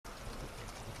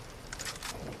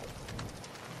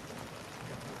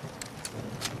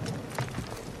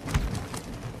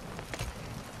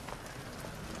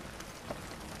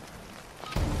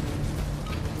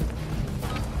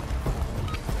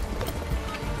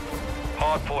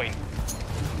Hardpoint.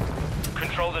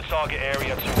 Control the target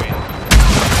area to win.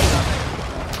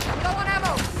 Low on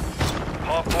ammo.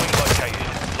 Hardpoint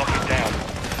located. Lock it down.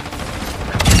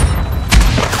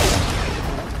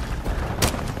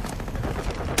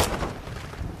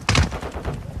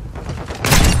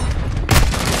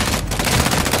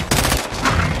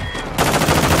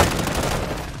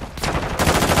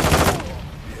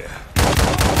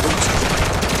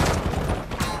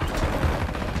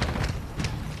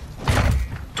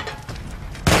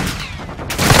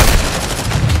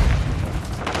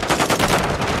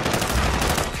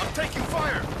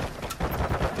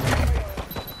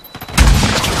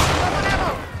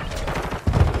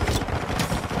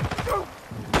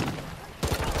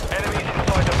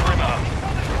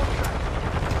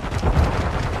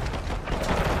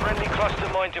 Cluster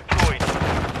mine deployed.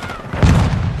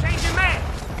 Changing man.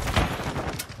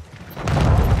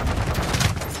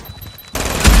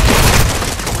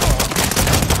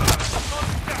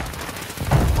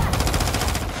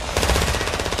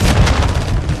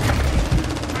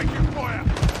 Taking fire.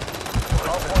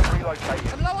 Hardpoint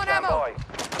relocated. I'm low on Stand ammo. by.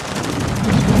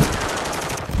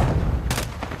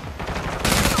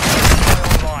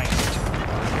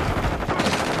 Online.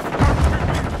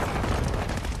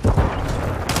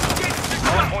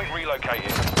 Hardpoint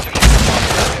relocated. Secure the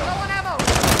target area. Low on ammo.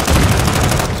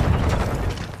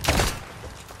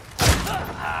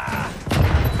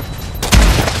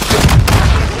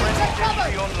 Take cover.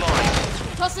 Sentry online.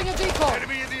 Tossing a decoy.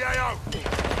 Enemy in the AO.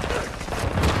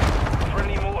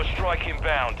 Friendly mortar strike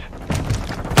inbound.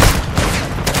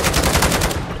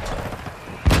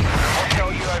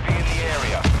 Hostile UAV in the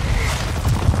area.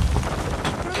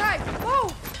 Grenade.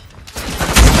 Move.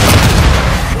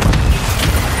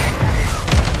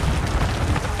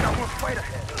 Got one fight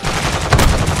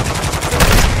ahead.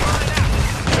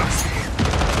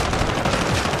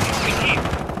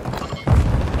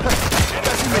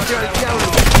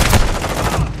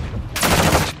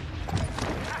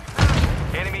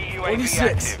 Enemy UAV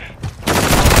active.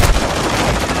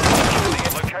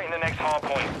 Locating the next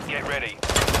hardpoint. Get ready.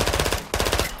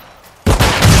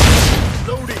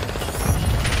 Loading.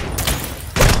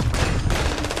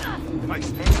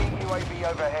 Enemy UAV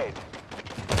overhead.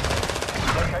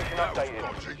 Location updated.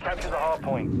 Capture the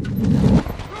hardpoint.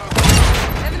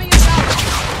 Enemy is down.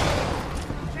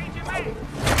 Changing man.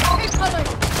 Keep coming.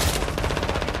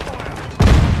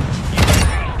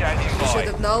 UAV standing You should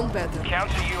by. have known better.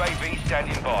 Counter UAV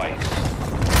standing by.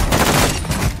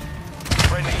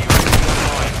 Friendly